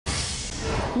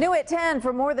New at 10,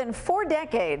 for more than 4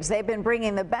 decades, they've been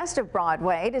bringing the best of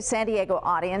Broadway to San Diego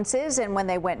audiences. And when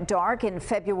they went dark in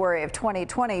February of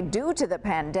 2020 due to the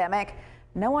pandemic,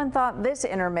 no one thought this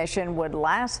intermission would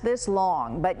last this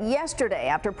long. But yesterday,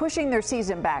 after pushing their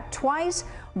season back twice,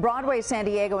 Broadway San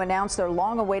Diego announced their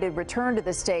long-awaited return to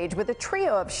the stage with a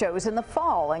trio of shows in the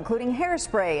fall, including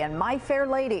Hairspray and My Fair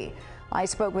Lady. I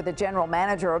spoke with the general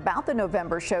manager about the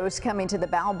November shows coming to the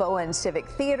Balboa and Civic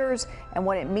theaters and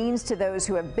what it means to those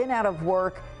who have been out of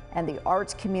work and the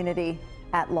arts community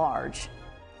at large.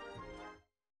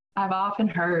 I've often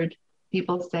heard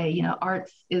people say,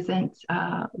 arts isn't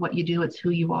what you do, it's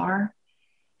who you are.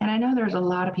 And I know there's a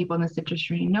lot of people in this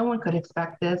industry. No one could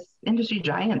expect this. Industry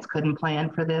giants couldn't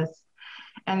plan for this.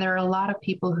 And there are a lot of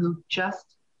people who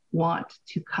just want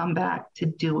to come back to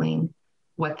doing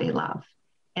what they love.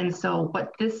 And so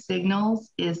what this signals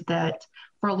is that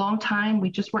for a long time, we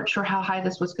just weren't sure how high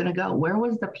this was going to go. Where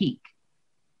was the peak?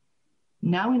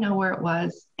 Now we know where it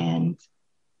was. And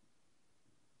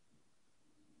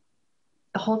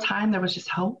the whole time there was just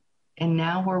hope. And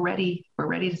now we're ready. We're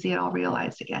ready to see it all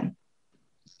realized again.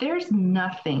 There's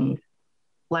nothing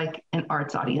like an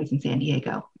arts audience in San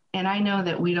Diego. And I know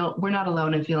that we're not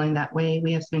alone in feeling that way.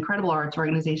 We have some incredible arts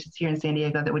organizations here in San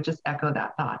Diego that would just echo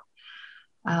that thought.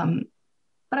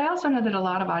 But I also know that a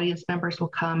lot of audience members will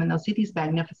come and they'll see these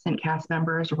magnificent cast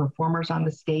members or performers on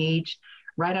the stage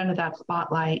right under that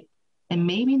spotlight and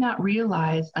maybe not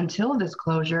realize until this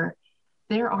closure,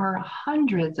 there are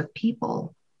hundreds of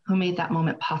people who made that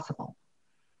moment possible,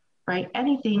 right?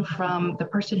 Anything from the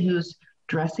person who's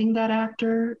dressing that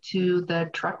actor to the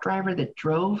truck driver that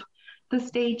drove the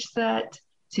stage set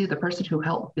to the person who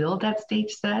helped build that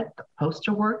stage set, the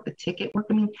poster work, the ticket work.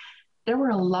 I mean, there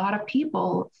were a lot of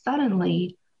people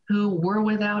suddenly who were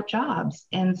without jobs.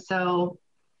 And so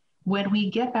when we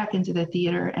get back into the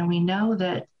theater and we know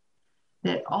that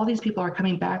all these people are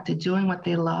coming back to doing what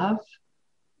they love,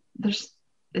 it's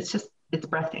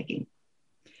breathtaking.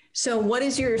 So what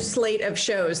is your slate of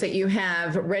shows that you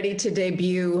have ready to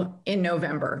debut in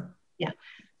November? Yeah.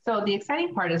 So the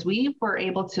exciting part is we were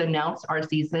able to announce our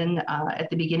season at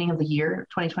the beginning of the year,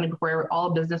 2020, before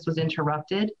all business was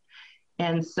interrupted.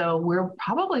 And so we're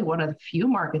probably one of the few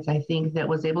markets, I think, that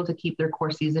was able to keep their core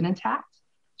season intact.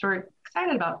 So we're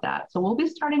excited about that. So we'll be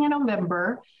starting in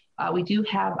November. We do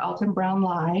have Alton Brown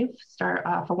Live start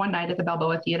for one night at the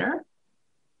Balboa Theater.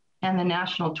 And the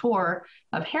national tour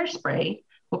of Hairspray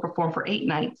will perform for 8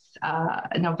 nights,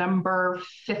 November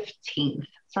 15th,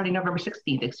 starting November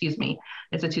 16th, excuse me.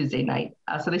 It's a Tuesday night.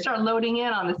 So they start loading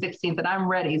in on the 16th and I'm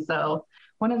ready. So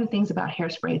one of the things about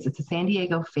Hairspray is it's a San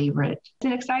Diego favorite. It's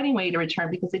an exciting way to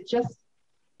return because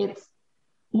it's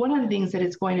one of the things that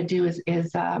it's going to do is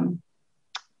it's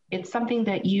something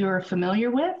that you're familiar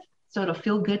with. So it'll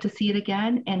feel good to see it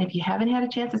again. And if you haven't had a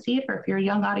chance to see it, or if you're a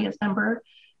young audience member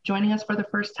joining us for the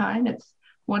first time, it's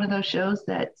one of those shows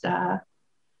that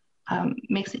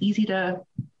makes it easy to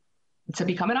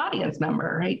become an audience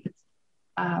member, right?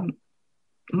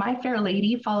 My Fair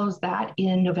Lady follows that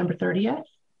in November 30th.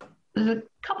 There's a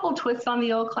couple twists on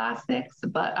the old classics,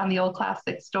 but on the old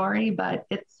classic story, but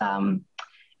it's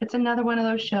another one of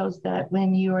those shows that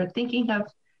when you are thinking of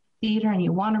theater and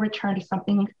you want to return to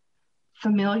something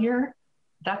familiar,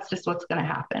 that's just what's going to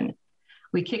happen.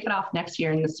 We kick it off next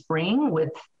year in the spring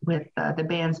with the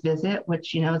band's Visit,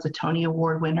 which, is a Tony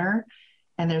Award winner.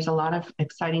 And there's a lot of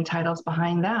exciting titles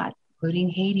behind that, including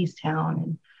Hadestown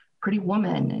and Pretty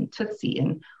Woman and Tootsie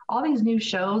and all these new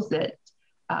shows that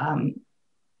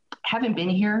haven't been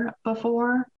here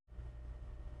before.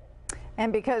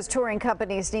 And because touring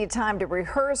companies need time to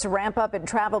rehearse, ramp up, and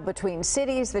travel between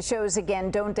cities, the shows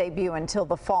again don't debut until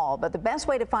the fall. But the best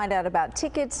way to find out about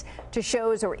tickets to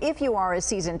shows, or if you are a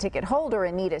season ticket holder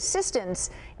and need assistance,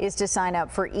 is to sign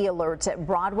up for e-alerts at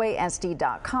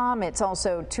BroadwaySD.com. It's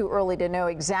also too early to know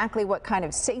exactly what kind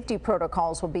of safety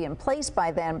protocols will be in place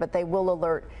by then, but they will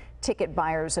alert ticket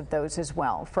buyers of those as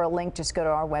well. For a link, just go to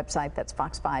our website, that's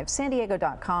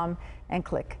fox5sandiego.com, and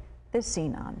click the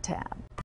Scene On tab.